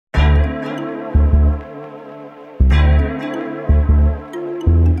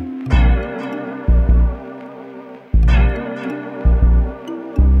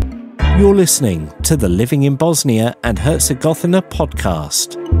You're listening to the Living in Bosnia and Herzegovina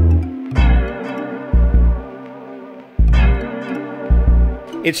podcast.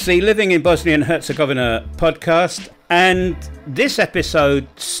 It's the Living in Bosnia and Herzegovina podcast, and this episode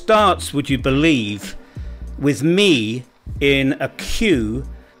starts, would you believe, with me in a queue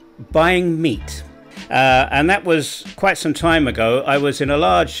buying meat. And that was quite some time ago. I was in a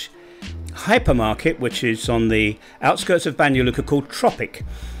large hypermarket, which is on the outskirts of Banja Luka, called Tropic.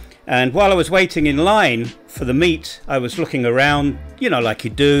 And while I was waiting in line for the meat, I was looking around, you know, like you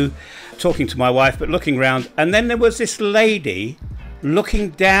do, talking to my wife, but looking around. And then there was this lady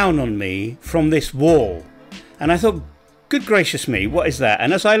looking down on me from this wall. And I thought, good gracious me, what is that?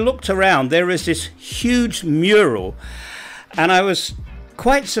 And as I looked around, there is this huge mural. And I was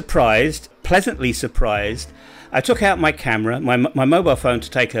quite surprised, pleasantly surprised. I took out my camera, my mobile phone, to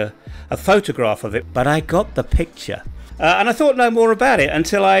take a photograph of it, but I got the picture. And I thought no more about it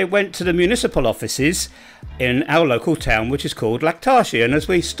until I went to the municipal offices in our local town, which is called Nataša. And as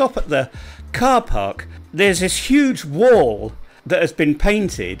we stop at the car park, there's this huge wall that has been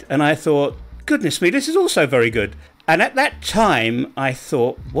painted. And I thought, goodness me, this is also very good. And at that time, I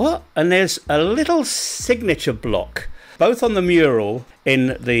thought, what? And there's a little signature block, both on the mural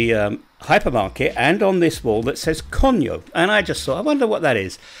in the hypermarket and on this wall, that says Konjo. And I just thought, I wonder what that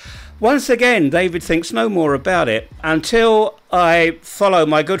is. Once again, David thinks no more about it until I follow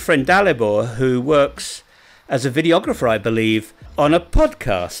my good friend Dalibor, who works as a videographer, I believe, on a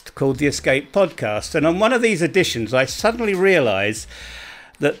podcast called The Escape Podcast. And on one of these editions, I suddenly realised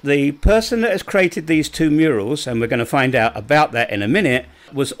that the person that has created these two murals, and we're going to find out about that in a minute,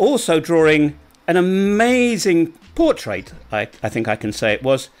 was also drawing an amazing portrait, I think I can say it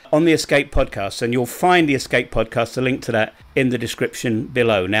was, on the Escape Podcast. And you'll find the Escape Podcast, a link to that, in the description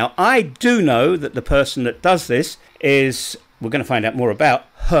below. Now, I do know that the person that does this is, we're going to find out more about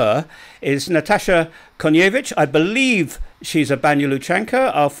her, is Nataša Konjević. I believe she's a Banja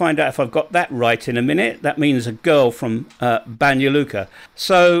Lučanka. I'll find out if I've got that right in a minute. That means a girl from Banja Luka.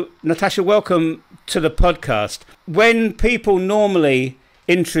 So, Nataša, welcome to the podcast. When people normally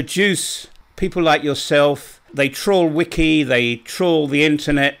introduce people like yourself, they trawl wiki, they trawl the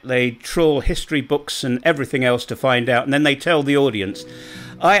internet, they trawl history books and everything else to find out, and then they tell the audience.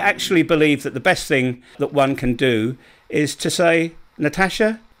 I actually believe that the best thing that one can do is to say,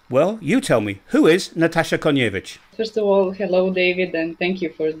 Nataša, well, you tell me, who is Nataša Konjević? First of all, hello, David, and thank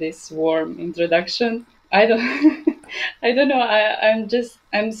you for this warm introduction. I don't know.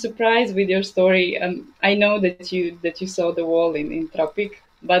 I'm surprised with your story. I know that you saw the wall in Tropic,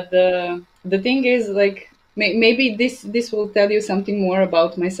 but the thing is, like, maybe this will tell you something more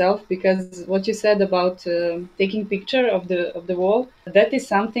about myself, because what you said about taking picture of the wall, that is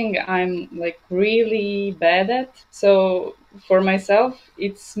something I'm like really bad at. So for myself,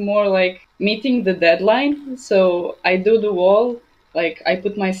 it's more like meeting the deadline. So I do the wall, like I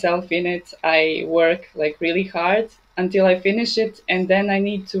put myself in it. I work like really hard until I finish it, and then I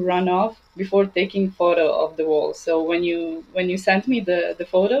need to run off before taking photo of the wall. So when you sent me the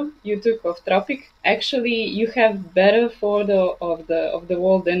photo you took of Tropic, actually you have better photo of the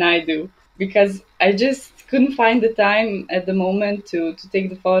wall than I do, because I just couldn't find the time at the moment to take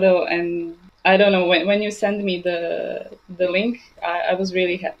the photo. And I don't know, when you sent me the link, I was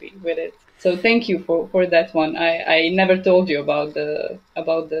really happy with it. So thank you for that one. I never told you about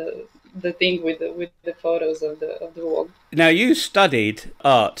the thing with the photos of the wall. Now, you studied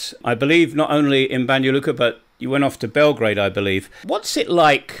art, I believe, not only in Banja Luka, but you went off to Belgrade, I believe. What's it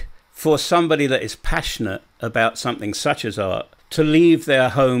like for somebody that is passionate about something such as art to leave their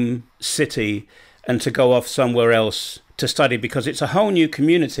home city and to go off somewhere else to study? Because it's a whole new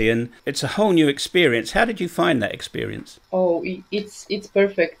community and it's a whole new experience. How did you find that experience? Oh, it's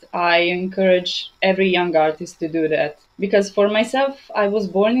perfect. I encourage every young artist to do that. Because for myself, I was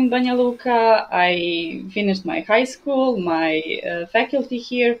born in Banja Luka. I finished my high school, my faculty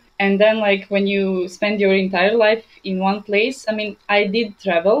here. And then, like, when you spend your entire life in one place, I mean, I did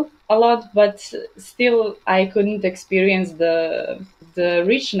travel a lot, but still I couldn't experience the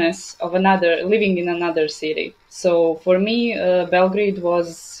richness of living in another city. So for me, Belgrade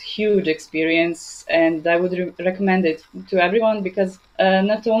was huge experience, and I would recommend it to everyone, because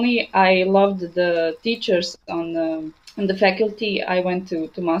not only I loved the teachers on the faculty I went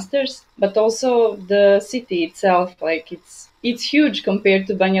to masters, but also the city itself. Like, it's huge compared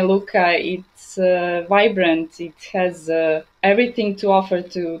to Banja Luka. It's vibrant. It has everything to offer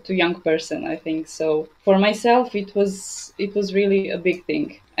to young person, I think. So for myself, it was really a big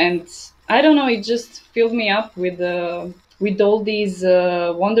thing. And I don't know, it just filled me up with with all these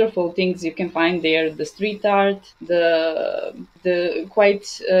wonderful things you can find there, the street art, the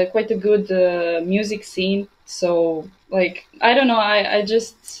quite a good music scene. So like, I don't know, I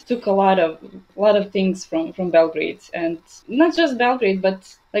just took a lot of things from Belgrade, and not just Belgrade,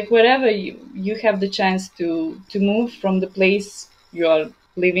 but like wherever you have the chance to move from the place you are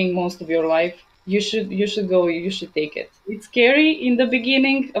living most of your life, you should go, you should take it. It's scary in the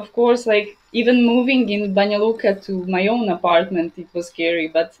beginning, of course, like even moving in Banja Luka to my own apartment, it was scary,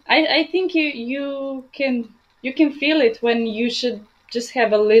 but I think you can feel it when you should just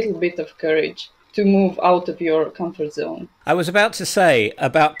have a little bit of courage to move out of your comfort zone. I was about to say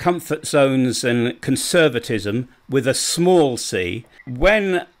about comfort zones and conservatism with a small c.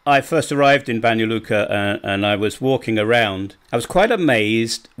 When I first arrived in Banja Luka and I was walking around, I was quite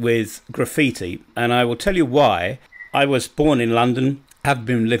amazed with graffiti. And I will tell you why. I was born in London, have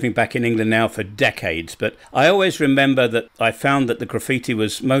been living back in England now for decades, but I always remember that I found that the graffiti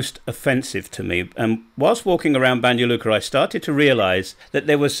was most offensive to me. And whilst walking around Banja Luka, I started to realise that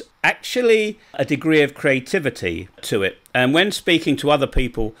there was actually a degree of creativity to it. And when speaking to other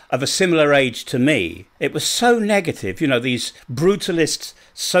people of a similar age to me, it was so negative. You know, these brutalist,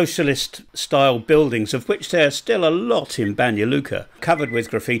 socialist style buildings, of which there are still a lot in Banja Luka, covered with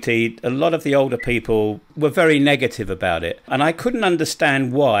graffiti. A lot of the older people were very negative about it. And I couldn't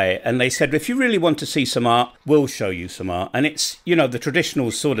understand why. And they said, if you really want to see some art, we'll show you some art. And it's, you know, the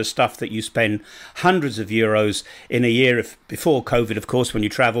traditional sort of stuff that you spend hundreds of euros in a year, before COVID, of course, when you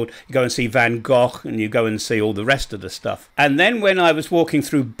travelled. You go and see Van Gogh and you go and see all the rest of the stuff. And then when I was walking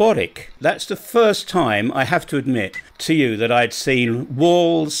through Boric, that's the first time, I have to admit to you, that I'd seen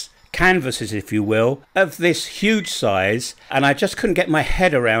walls, canvases, if you will, of this huge size, and I just couldn't get my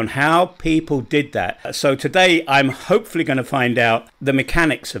head around how people did that. So today I'm hopefully going to find out the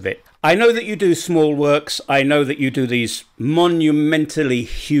mechanics of it. I know that you do small works. I know that you do these monumentally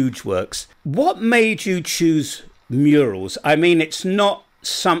huge works. What made you choose murals? I mean, it's not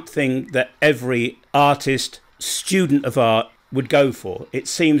something that every artist, student of art would go for. It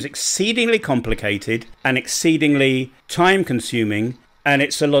seems exceedingly complicated and exceedingly time consuming, and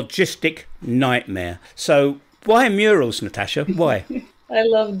it's a logistic nightmare. So why murals, Natasha? Why? I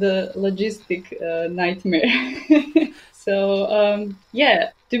love the logistic nightmare. So yeah,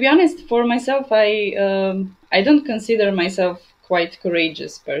 to be honest, for myself, I don't consider myself quite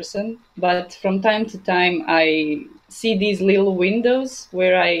courageous person, but from time to time I see these little windows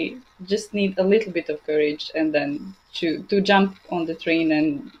where I just need a little bit of courage, and then to jump on the train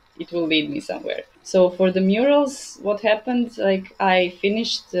and it will lead me somewhere. So for the murals, what happened, like I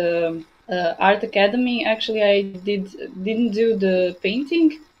finished art academy. Actually, I didn't do the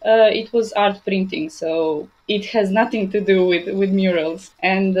painting. It was art printing, so it has nothing to do with murals.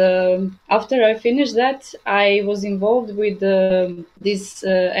 And after I finished that, I was involved with this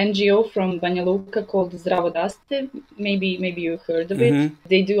NGO from Banja Luka called Zdravo Daste. Maybe you heard of it.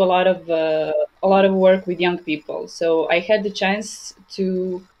 They do a lot of work with young people. So I had the chance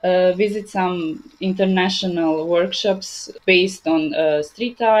to visit some international workshops based on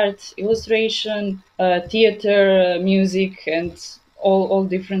street art, illustration, theater, music, and all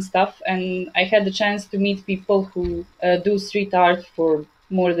different stuff. And I had the chance to meet people who do street art for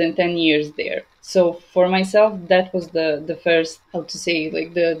more than 10 years there. So for myself, that was the first, how to say,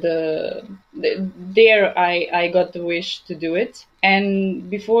 like there I got the wish to do it. And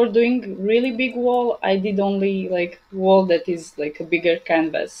before doing really big wall, I did only like wall that is like a bigger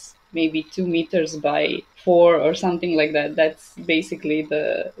canvas, maybe 2 meters by 4 or something like that. That's basically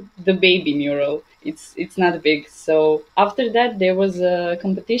the baby mural. It's not big. So after that, there was a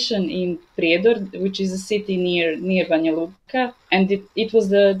competition in Prijedor, which is a city near Banja Luka, and it was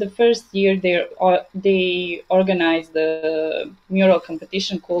the first year they organized the mural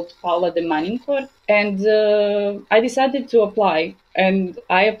competition called Paula de Maninkor, and I decided to apply. And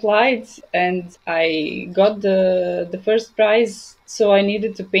I applied and I got the first prize. So I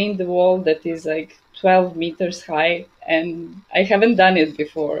needed to paint the wall that is like 12 meters high, and I haven't done it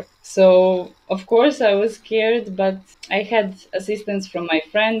before. So of course I was scared, but I had assistance from my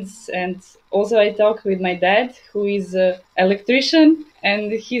friends, and also I talked with my dad, who is an electrician,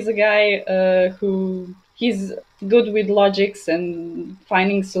 and he's a guy he's good with logics and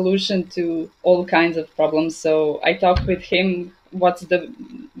finding solution to all kinds of problems. So I talked with him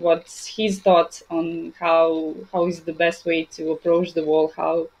what's his thoughts on how is the best way to approach the wall,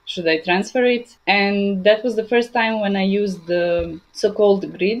 how should I transfer it. And that was the first time when I used the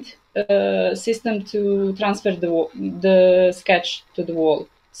so-called grid system to transfer the sketch to the wall.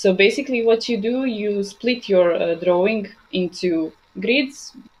 So basically what you do, you split your drawing into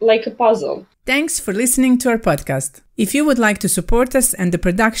grids like a puzzle. Thanks for listening to our podcast. If you would like to support us and the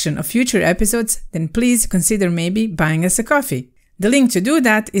production of future episodes, then please consider maybe buying us a coffee. The link to do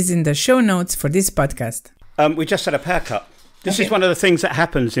that is in the show notes for this podcast. We just had a power cut. This is one of the things that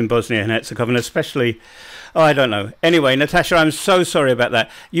happens in Bosnia and Herzegovina, especially, I don't know. Anyway, Nataša, I'm so sorry about that.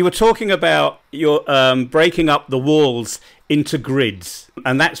 You were talking about your breaking up the walls into grids,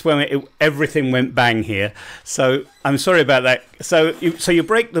 and that's when everything went bang here. So I'm sorry about that. So you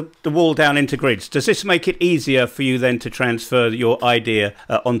break the wall down into grids. Does this make it easier for you then to transfer your idea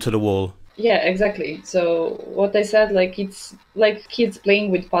onto the wall? Yeah, exactly. So what I said, like, it's like kids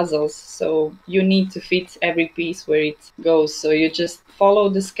playing with puzzles. So you need to fit every piece where it goes. So you just follow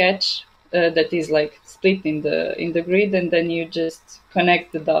the sketch that is like split in the grid, and then you just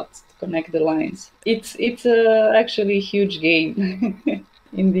connect the dots, connect the lines. It's actually a huge game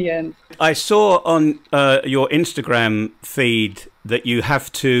in the end. I saw on your Instagram feed that you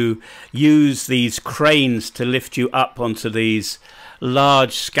have to use these cranes to lift you up onto these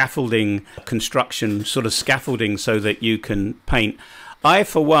large scaffolding construction, sort of scaffolding, so that you can paint. I,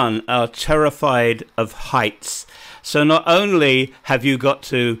 for one, are terrified of heights. So not only have you got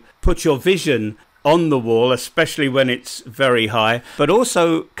to put your vision on the wall, especially when it's very high, but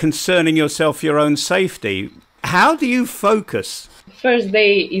also concerning yourself, your own safety. How do you focus? First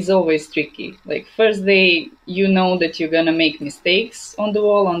day is always tricky. Like, first day, you know that you're gonna make mistakes on the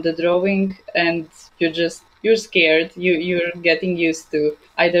wall, on the drawing, and you're scared. You're getting used to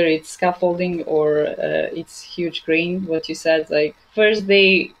either it's scaffolding or it's huge crane, what you said. Like, first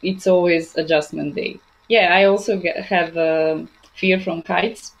day, it's always adjustment day. Yeah, I also have fear from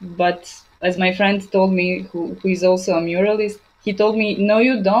heights, but as my friend told me, who is also a muralist, he told me, no,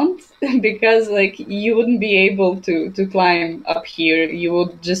 you don't, because like you wouldn't be able to climb up here. You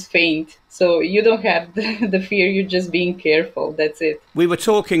would just faint. So you don't have the fear. You're just being careful. That's it. We were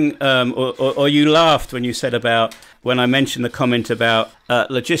talking, or you laughed when you said about, when I mentioned the comment about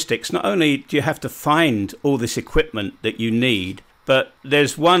logistics. Not only do you have to find all this equipment that you need, but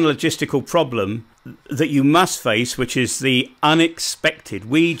there's one logistical problem that you must face, which is the unexpected.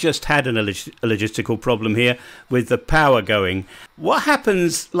 We just had a logistical problem here with the power going. What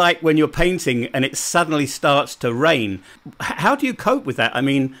happens like when you're painting and it suddenly starts to rain? How do you cope with that? I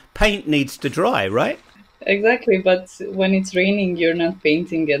mean, paint needs to dry, right? Exactly, but when it's raining, you're not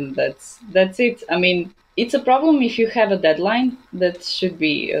painting, and that's it. I mean, it's a problem if you have a deadline that should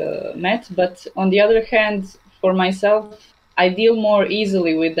be met, but on the other hand, for myself, I deal more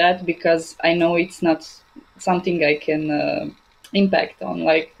easily with that because I know it's not something I can impact on.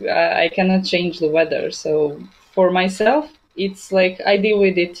 Like, I cannot change the weather. So for myself, it's like I deal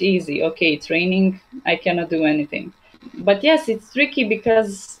with it easy. Okay, it's raining, I cannot do anything. But yes, it's tricky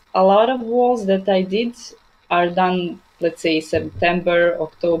because a lot of walls that I did are done, let's say, September,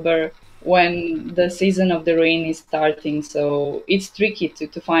 October, when the season of the rain is starting. So it's tricky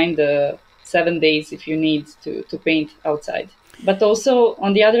to find the 7 days if you need to paint outside. But also,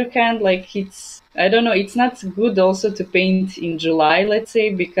 on the other hand, like, I don't know, it's not good also to paint in July, let's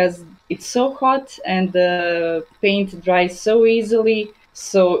say, because it's so hot and the paint dries so easily.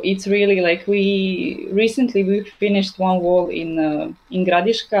 So it's really like we finished one wall in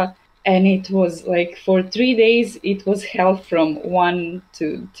Gradiška, and it was like for 3 days it was hell from 1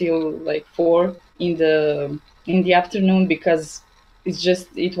 till like 4 in the afternoon, because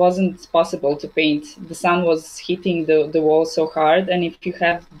it wasn't possible to paint. The sun was hitting the wall so hard, and if you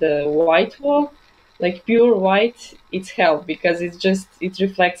have the white wall, like pure white, it's hell, because it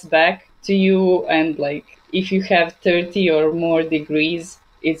reflects back to you, and like if you have 30 or more degrees,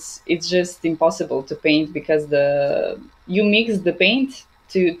 it's just impossible to paint, because you mix the paint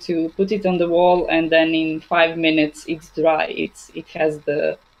to put it on the wall, and then in 5 minutes it's dry. It has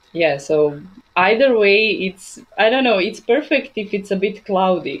so either way, I don't know, it's perfect if it's a bit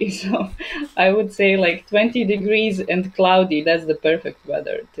cloudy. So I would say like 20 degrees and cloudy, that's the perfect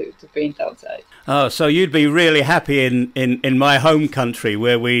weather to paint outside. Oh, so you'd be really happy in my home country,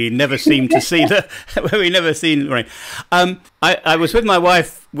 where we never seem to see where we never seen rain. I was with my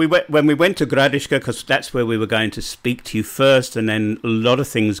wife. When we went to Gradiška, because that's where we were going to speak to you first, and then a lot of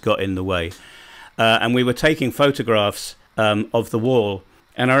things got in the way, and we were taking photographs of the wall.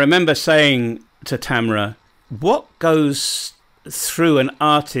 And I remember saying to Tamara, what goes through an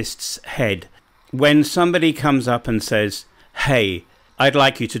artist's head when somebody comes up and says, hey, I'd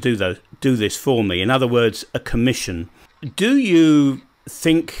like you to do this for me? In other words, a commission. Do you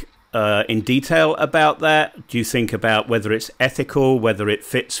think in detail about that? Do you think about whether it's ethical, whether it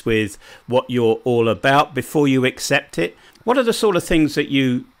fits with what you're all about before you accept it? What are the sort of things that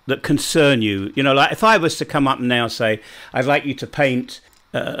you that concern you? You know, like if I was to come up and now say, I'd like you to paint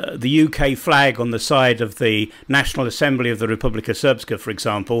the UK flag on the side of the National Assembly of the Republika Srpska, for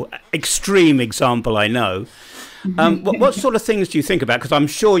example, extreme example, I know. What sort of things do you think about? Because I'm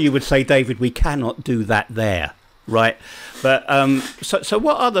sure you would say, David, we cannot do that there, right? But so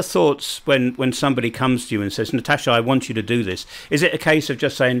what are the thoughts when somebody comes to you and says, Nataša, I want you to do this? Is it a case of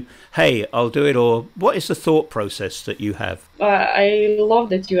just saying, hey, I'll do it? Or what is the thought process that you have? I love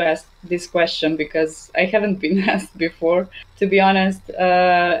that you asked this question because I haven't been asked before, to be honest.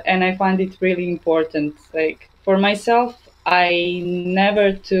 And I find it really important. Like for myself, I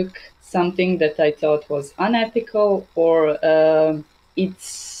never took something that I thought was unethical or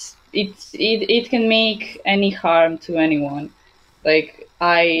it can make any harm to anyone. Like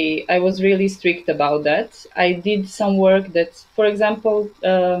I was really strict about that. I did some work that, for example,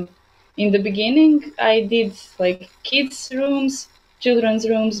 in the beginning I did like kids' rooms, children's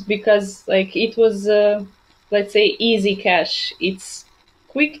rooms, because like it was let's say easy cash. It's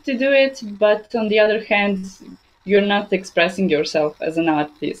quick to do it, but on the other hand, you're not expressing yourself as an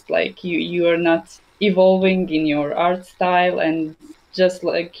artist. Like you are not evolving in your art style, and just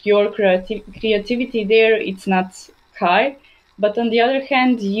like your creativity there, it's not high. But on the other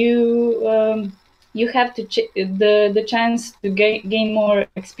hand, you have to the chance to gain more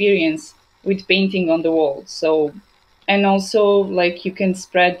experience with painting on the wall. So, and also like you can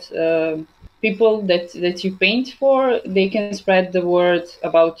spread people that you paint for, they can spread the word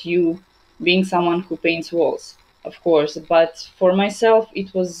about you being someone who paints walls, of course. But for myself,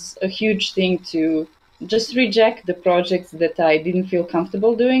 it was a huge thing to just reject the projects that I didn't feel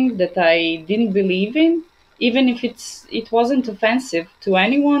comfortable doing, that I didn't believe in, even if it wasn't offensive to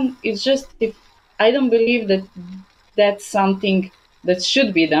anyone. It's just if I don't believe that that's something that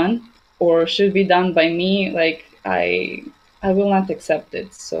should be done or should be done by me, like I will not accept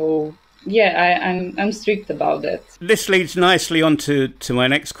it. So yeah, I'm strict about that. This leads nicely on to my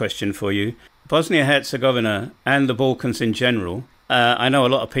next question for you. Bosnia-Herzegovina and the Balkans in general, I know a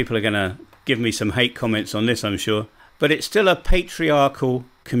lot of people are going to give me some hate comments on this, I'm sure, but it's still a patriarchal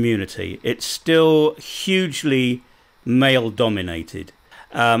community. It's still hugely male-dominated.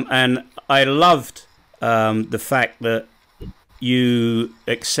 And I loved the fact that you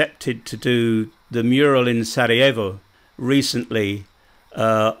accepted to do the mural in Sarajevo recently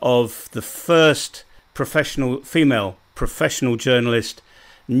of the first female professional journalist,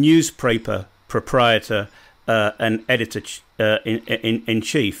 newspaper proprietor and editor in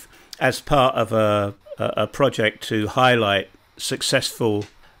chief, as part of a project to highlight successful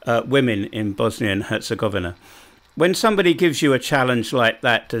women in Bosnia and Herzegovina. When somebody gives you a challenge like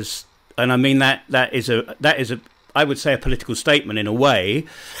that, and I mean that is a I would say a political statement in a way,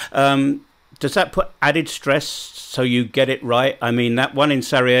 does that put added stress so you get it right? I mean, that one in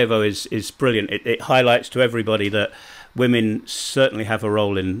Sarajevo is brilliant. It highlights to everybody that women certainly have a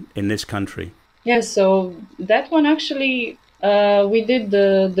role in this country. Yeah, so that one actually, we did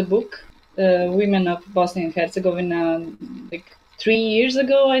the book, Women of Bosnia and Herzegovina, like 3 years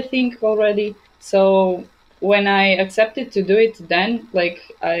ago, I think already. So when I accepted to do it then, like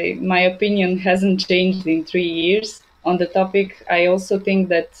my opinion hasn't changed in 3 years on the topic. I also think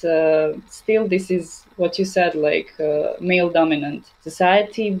that still this is what you said, like male dominant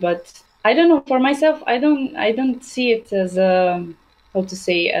society. But I don't know, for myself, I don't see it as a, how to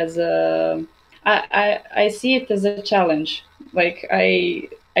say, as a, I see it as a challenge. Like I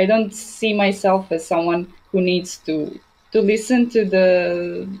don't see myself as someone who needs to listen to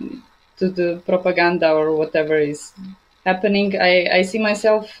the propaganda or whatever is happening. I see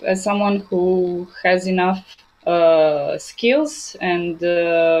myself as someone who has enough skills and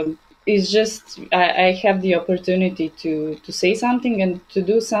is just I have the opportunity to say something and to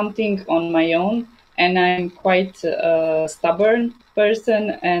do something on my own. And I'm quite a stubborn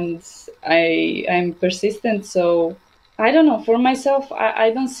person, and I'm persistent. So I don't know, for myself, I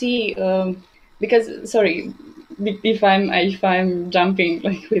don't see because, sorry, if I'm jumping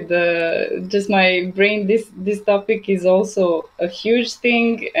like with just my brain, this topic is also a huge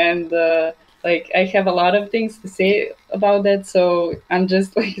thing, and like I have a lot of things to say about that. So I'm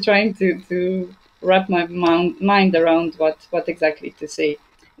just like trying to wrap my mind around what exactly to say.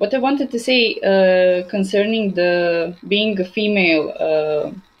 What I wanted to say concerning the being a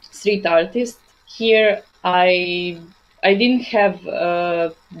female street artist here, I didn't have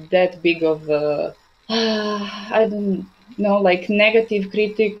that big of I don't know, like negative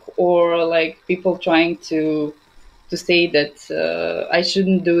critic or like people trying to say that I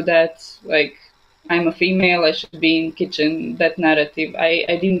shouldn't do that. Like I'm a female, I should be in kitchen. That narrative, I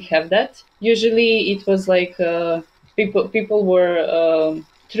didn't have that. Usually, it was like people were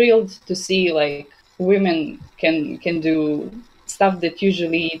thrilled to see like women can do stuff that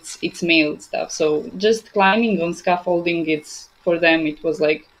usually it's male stuff. So just climbing on scaffolding, it's for them it was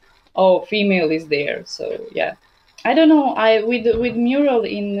like, oh, female is there. So yeah, I don't know. I with mural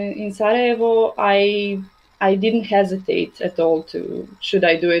in Sarajevo, I didn't hesitate at all to should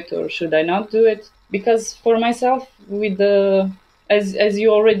I do it or should I not do it, because for myself with the as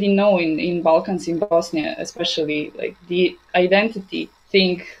you already know in Balkans, in Bosnia especially, like the identity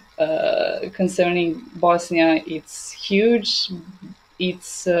thing concerning Bosnia, it's huge.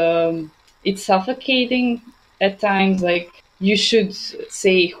 It's suffocating at times. Like you should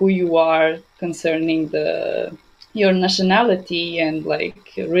say who you are concerning your nationality and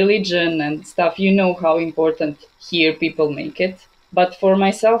like religion and stuff. You know how important here people make it. But for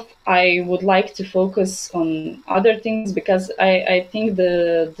myself, I would like to focus on other things, because I think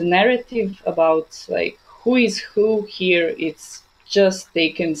the narrative about like who is who here, it's just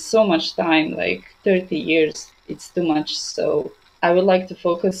taken so much time, like 30 years. It's too much. So I would like to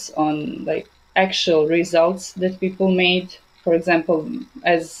focus on like actual results that people made. For example,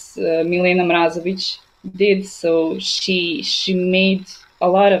 as Milena Mrazovic did. So she made a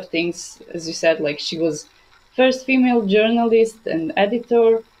lot of things, as you said, like she was first female journalist and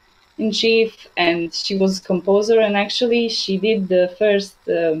editor in chief, and she was composer, and actually she did the first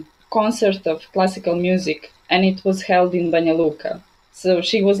concert of classical music, and it was held in Banja Luka. So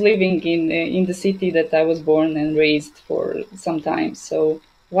she was living in the city that I was born and raised for some time. So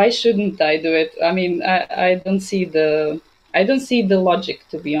why shouldn't I do it? I mean, I don't see the logic,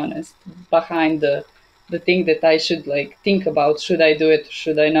 to be honest, behind the thing that I should like think about. Should I do it?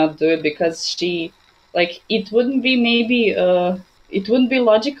 Should I not do it? Because she, like, it wouldn't be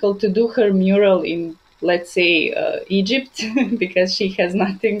logical to do her mural in, let's say, Egypt, because she has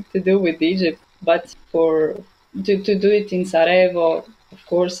nothing to do with Egypt. But to do it in Sarajevo, of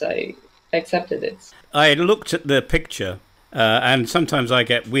course, I accepted it. I looked at the picture, and sometimes I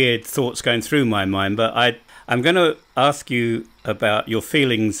get weird thoughts going through my mind, but I'm going to ask you about your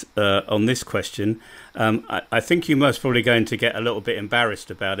feelings on this question. I think you're most probably going to get a little bit embarrassed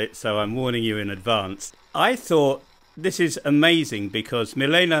about it, so I'm warning you in advance. I thought this is amazing because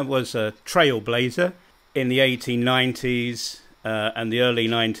Milena was a trailblazer in the 1890s and the early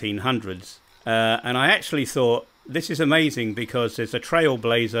 1900s. And I actually thought this is amazing because there's a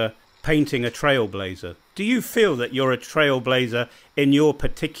trailblazer painting a trailblazer. Do you feel that you're a trailblazer in your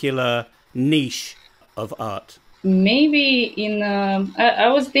particular niche of art? Maybe in I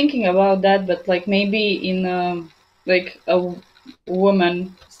was thinking about that, but like maybe in like a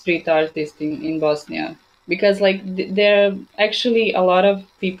woman street artist in Bosnia, because like there are actually a lot of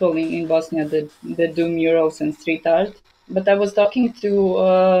people in Bosnia that do murals and street art. But I was talking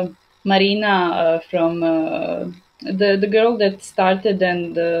to Marina from the girl that started,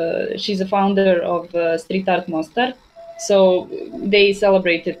 and she's a founder of Street Art Mostar. So they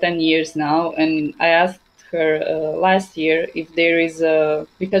celebrated 10 years now, and I asked her last year if there is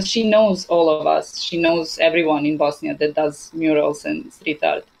because she knows all of us, she knows everyone in Bosnia that does murals and street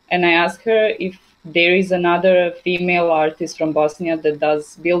art, and I asked her if there is another female artist from Bosnia that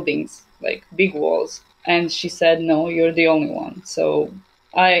does buildings, like big walls, and she said no, you're the only one. So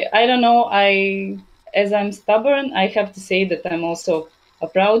I don't know, as I'm stubborn, I have to say that I'm also a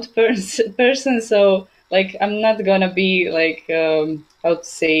proud person, so like I'm not gonna be like how to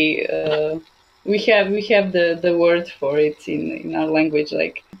say we have the word for it in our language,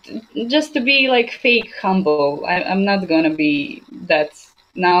 like just to be like fake humble. I'm not gonna be that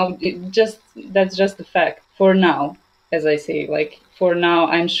now. That's just a fact for now, as I say. Like for now,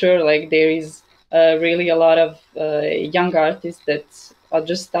 I'm sure like there is really a lot of young artists that are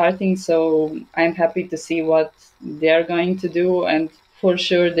just starting. So I'm happy to see what they are going to do, and for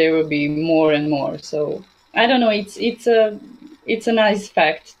sure there will be more and more. So I don't know. It's a nice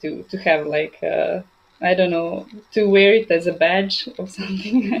fact to have, like I don't know, to wear it as a badge or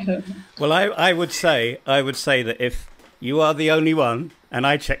something. I don't know. Well, I would say that if you are the only one, and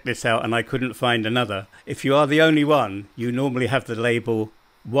I checked this out and I couldn't find another, if you are the only one, you normally have the label,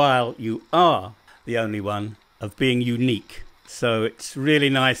 while you are the only one, of being unique. So it's really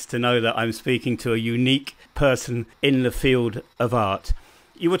nice to know that I'm speaking to a unique person in the field of art.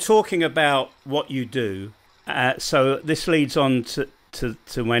 You were talking about what you do. So this leads on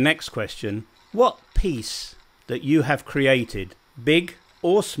to my next question. What piece that you have created, big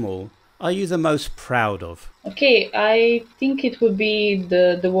or small, are you the most proud of? Okay, I think it would be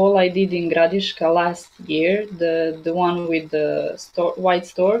the wall I did in Gradiška last year, the one with the white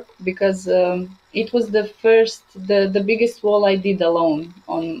stork, because it was the biggest wall I did alone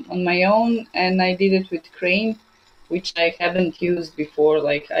on my own, and I did it with crane. which I haven't used before.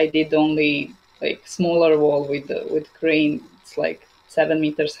 Like I did only like smaller wall with crane. It's like 7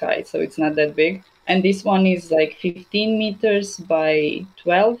 meters high, so it's not that big. And this one is like 15 meters by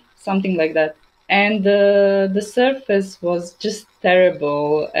 12, something like that. And the surface was just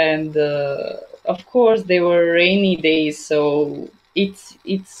terrible. And of course, they were rainy days, so it's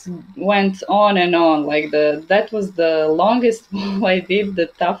went on and on. Like that was the longest wall I did, the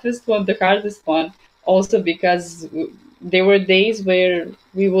toughest one, the hardest one. Also because there were days where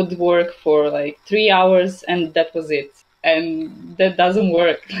we would work for like 3 hours and that was it. And that doesn't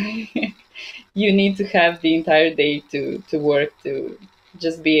work. You need to have the entire day to work to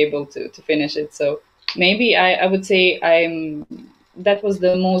just be able to finish it. So maybe I would say that was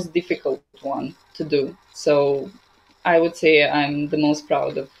the most difficult one to do. So I would say I'm the most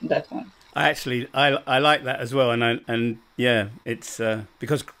proud of that one. I like that as well, and yeah, it's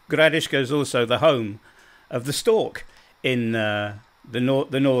because Gradiška is also the home of the stork in the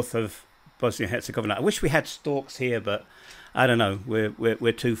north of Bosnia and Herzegovina. I wish we had storks here, but I don't know,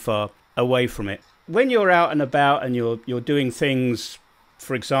 we're too far away from it. When you're out and about and you're doing things,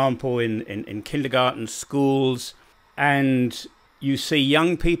 for example, in kindergarten, schools, and you see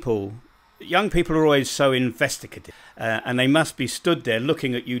young people are always so investigative, and they must be stood there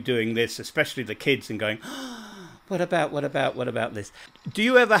looking at you doing this, especially the kids, and going, oh, what about this? Do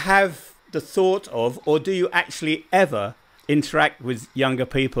you ever have the thought of, or do you actually ever interact with younger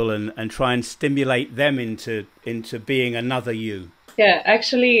people and try and stimulate them into being another you? Yeah,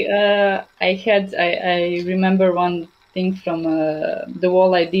 actually, I remember one thing from the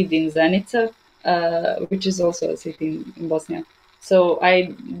wall I did in Zenica, which is also a city in Bosnia. So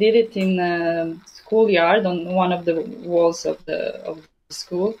I did it in a schoolyard on one of the walls of the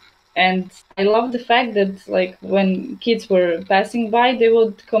school. And I love the fact that, like, when kids were passing by, they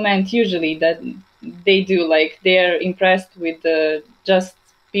would comment usually that they do, like, they're impressed with just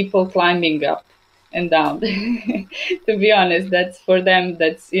people climbing up and down. To be honest, that's for them,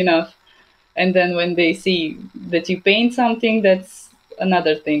 that's enough. And then when they see that you paint something, that's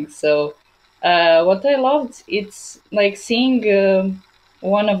another thing. So what I loved, it's like seeing there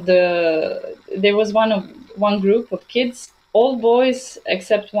was one group of kids, all boys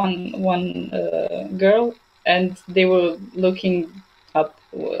except one girl, and they were looking up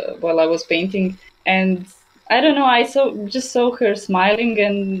while I was painting. And I don't know, I just saw her smiling,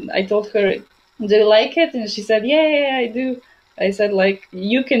 and I told her, do you like it? And she said, yeah, I do. I said, like,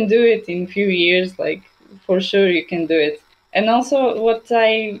 you can do it in a few years, like, for sure you can do it. And also what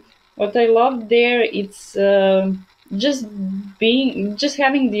I loved there, it's just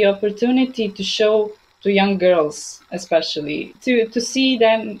having the opportunity to show to young girls, especially, to see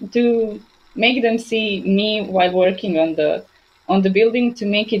them, to make them see me while working on the building, to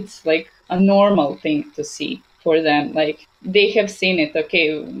make it like a normal thing to see for them. Like, they have seen it. Okay,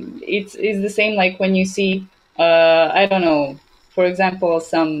 it's the same like when you see I don't know, for example,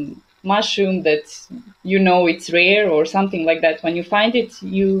 some mushroom that it's rare or something like that. When you find it,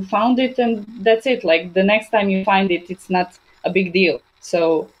 you found it, and that's it. Like, the next time you find it, it's not a big deal.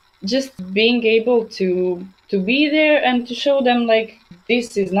 So just being able to be there and to show them, like,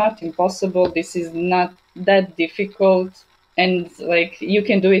 this is not impossible, this is not that difficult, and like, you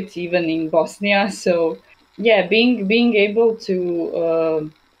can do it even in Bosnia. So yeah, being able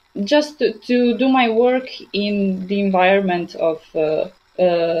to just to do my work in the environment of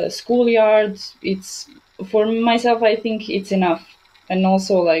schoolyard, it's, for myself, I think it's enough. And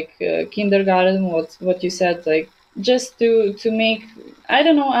also, like, kindergarten, what you said, like, just to make, I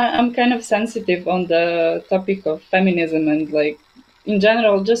don't know, I'm kind of sensitive on the topic of feminism, and like, in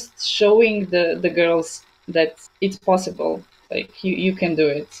general, just showing the girls that it's possible, like, you can do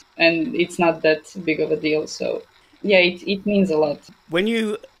it, and it's not that big of a deal. So yeah, it means a lot. When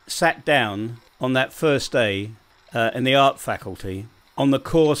you sat down on that first day in the art faculty on the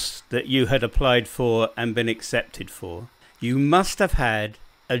course that you had applied for and been accepted for, you must have had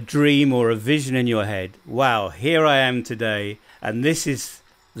a dream or a vision in your head. Wow, here I am today, and this is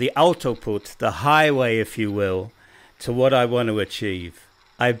the autoput, the highway, if you will, to what I want to achieve.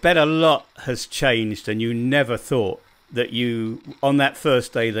 I bet a lot has changed, and you never thought that you, on that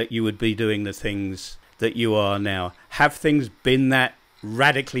first day, that you would be doing the things that you are now. Have things been that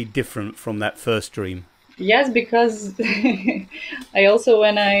radically different from that first dream? Yes, because I also,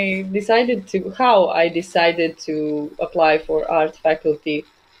 when I decided to apply for art faculty,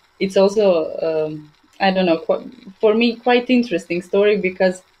 it's also, I don't know, for me, quite interesting story,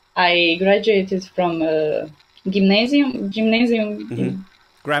 because I graduated from gymnasium, Mm-hmm.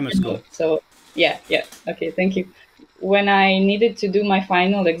 Grammar school. So yeah, okay, thank you. When I needed to do my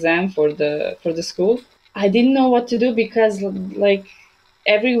final exam for the school, I didn't know what to do because like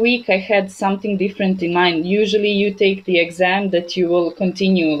every week I had something different in mind. Usually you take the exam that you will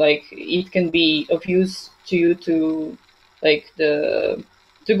continue, like it can be of use to you to like the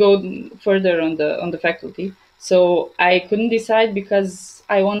to go further on the faculty. So I couldn't decide because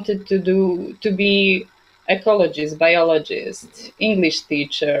I wanted to be ecologist, biologist, English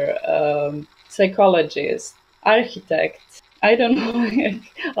teacher, psychologist, architect. I don't know, like,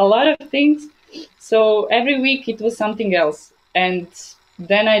 a lot of things. So every week it was something else. And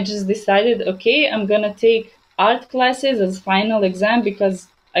then I just decided, okay, I'm gonna take art classes as final exam because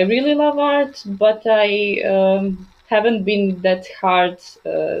I really love art, but I haven't been that hard.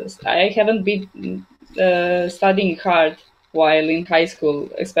 I haven't been studying hard while in high school,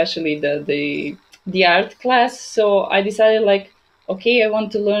 especially the art class. So I decided, like, okay, I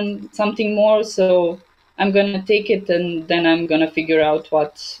want to learn something more, so I'm gonna take it, and then I'm gonna figure out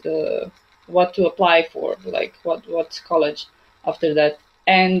what to apply for, like what college after that.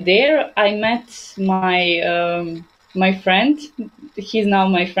 And there I met my friend. He's now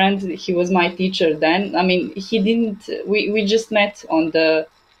my friend. He was my teacher then. I mean, he didn't. We just met on the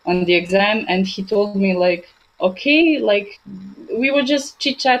exam, and he told me, like, okay, like we were just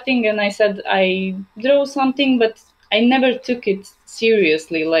chit chatting, and I said I draw something, but I never took it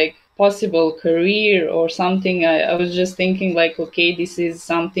seriously, like possible career or something. I was just thinking, like, okay, this is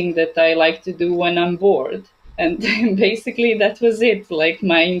something that I like to do when I'm bored. And basically that was it. Like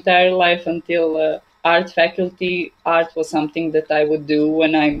my entire life until art faculty, art was something that I would do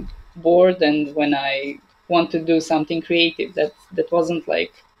when I'm bored and when I want to do something creative. That wasn't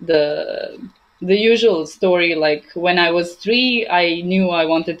like the usual story. Like when I was 3, I knew I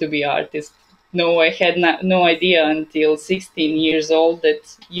wanted to be artist. No, I had no idea until 16 years old that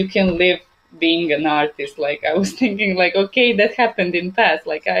you can live being an artist. Like I was thinking, like, okay, that happened in past.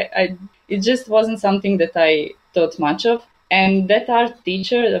 Like it just wasn't something that I thought much of. And that art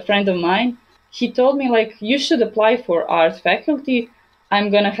teacher, a friend of mine, he told me, like, you should apply for art faculty. I'm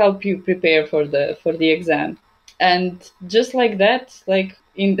gonna help you prepare for the exam. And just like that, like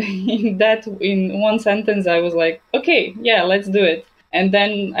in one sentence, I was like, okay, yeah, let's do it. And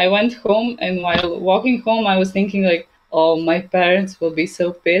then I went home, and while walking home, I was thinking, like, oh, my parents will be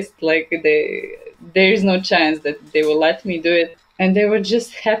so pissed. Like there is no chance that they will let me do it. And they were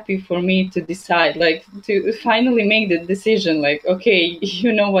just happy for me to decide, like, to finally make the decision, like, okay,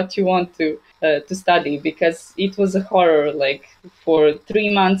 you know what you want to study, because it was a horror. Like for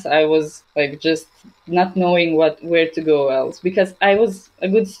 3 months, I was like just not knowing where to go else, because I was a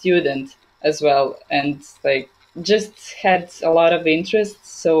good student as well, and like just had a lot of interests.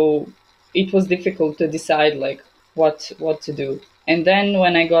 So it was difficult to decide, like, what to do. And then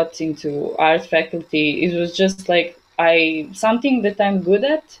when I got into art faculty, it was just like something that I'm good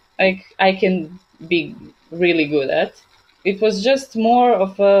at, like I can be really good at. It was just more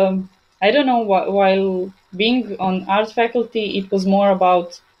of a, I don't know, while being on art faculty, it was more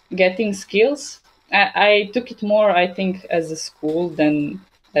about getting skills. I took it more, I think, as a school than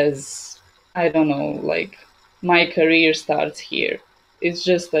as, I don't know, like my career starts here. It's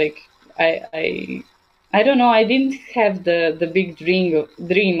just like I don't know. I didn't have the big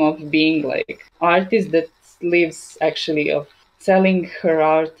dream of being like artist that lives actually of selling her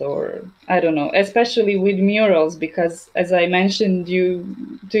art, or I don't know, especially with murals, because as I mentioned to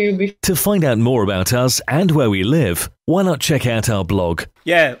you before. To find out more about us and where we live, why not check out our blog?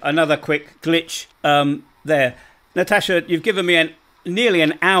 Yeah, another quick glitch there. Nataša, you've given me nearly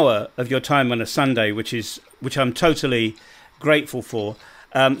an hour of your time on a Sunday, which I'm totally grateful for.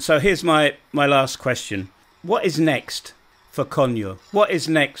 So here's my last question. What is next for Konjo? What is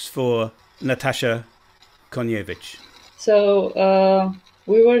next for Nataša Konjević? So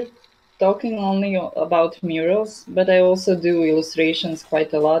we were talking only about murals, but I also do illustrations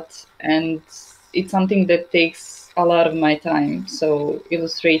quite a lot, and it's something that takes a lot of my time. So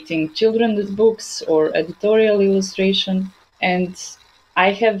illustrating children's books or editorial illustration. And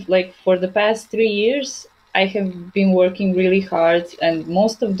I have, like, for the past 3 years, I have been working really hard, and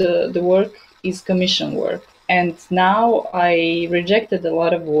most of the work is commission work. And now I rejected a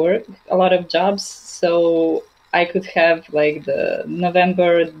lot of work, a lot of jobs, so I could have like the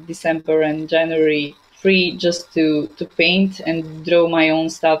November, December, and January free just to paint and draw my own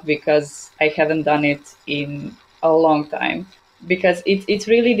stuff, because I haven't done it in a long time. Because it's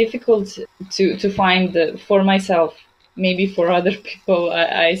really difficult to find for myself. Maybe for other people,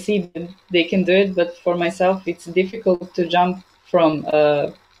 I see that they can do it, but for myself, it's difficult to jump from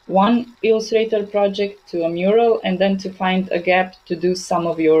one illustrator project to a mural, and then to find a gap to do some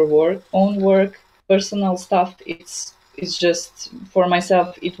of your own work, personal stuff. It's it's just for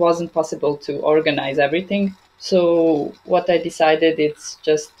myself, it wasn't possible to organize everything. So what I decided is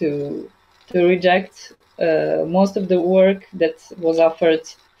just to reject most of the work that was offered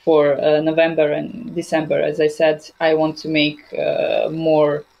for November and December. As I said, I want to make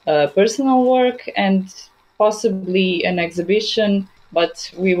more personal work and possibly an exhibition,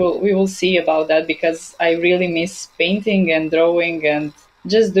 but we will see about that, because I really miss painting and drawing and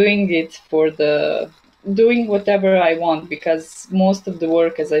just doing it for doing whatever I want, because most of the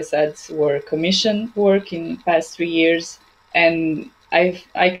work, as I said, were commission work in past 3 years, and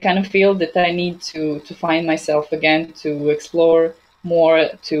I kind of feel that I need to find myself again, to explore more,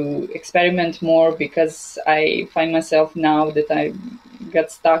 to experiment more, because I find myself now that I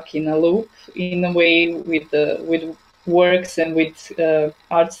got stuck in a loop in a way with works and with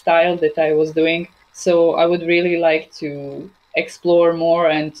art style that I was doing. So I would really like to explore more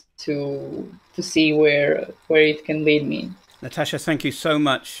and to see where it can lead me. Nataša, thank you so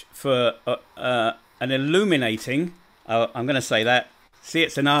much for an illuminating, I'm going to say that, see,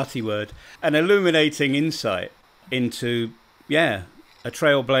 it's an arty word, an illuminating insight into, a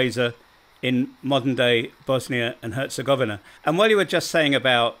trailblazer in modern day Bosnia and Herzegovina. And while you were just saying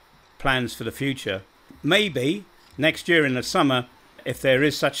about plans for the future, maybe next year in the summer, if there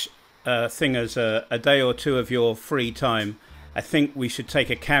is such a thing as a day or two of your free time, I think we should take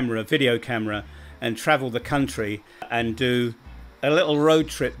a video camera, and travel the country and do a little road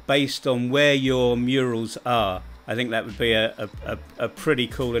trip based on where your murals are. I think that would be a pretty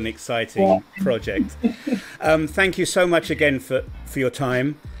cool and exciting project. Thank you so much again for your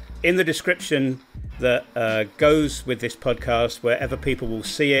time. In the description that goes with this podcast, wherever people will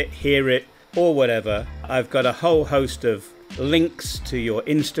see it, hear it, or whatever, I've got a whole host of links to your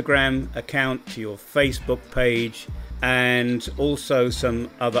Instagram account, to your Facebook page, and also some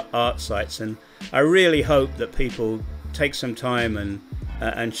other art sites. And I really hope that people take some time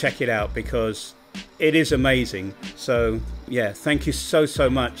and check it out, because it is amazing. So yeah, thank you so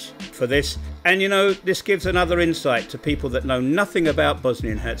much for this. And this gives another insight to people that know nothing about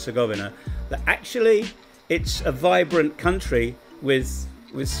Bosnia and Herzegovina, that actually it's a vibrant country with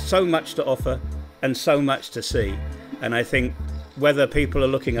so much to offer and so much to see. And I think whether people are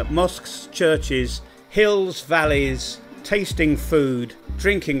looking at mosques, churches, hills, valleys, tasting food,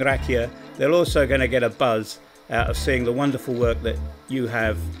 drinking rakia, they're also going to get a buzz out of seeing the wonderful work that you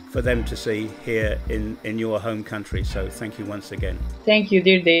have for them to see here in your home country. So thank you once again. Thank you,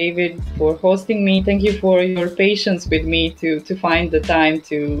 dear David, for hosting me. Thank you for your patience with me to find the time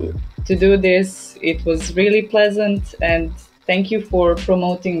to do this. It was really pleasant, and thank you for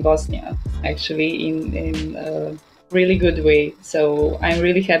promoting Bosnia, actually, in a really good way. So I'm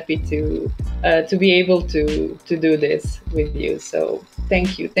really happy to be able to do this with you. So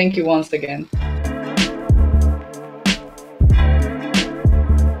thank you once again.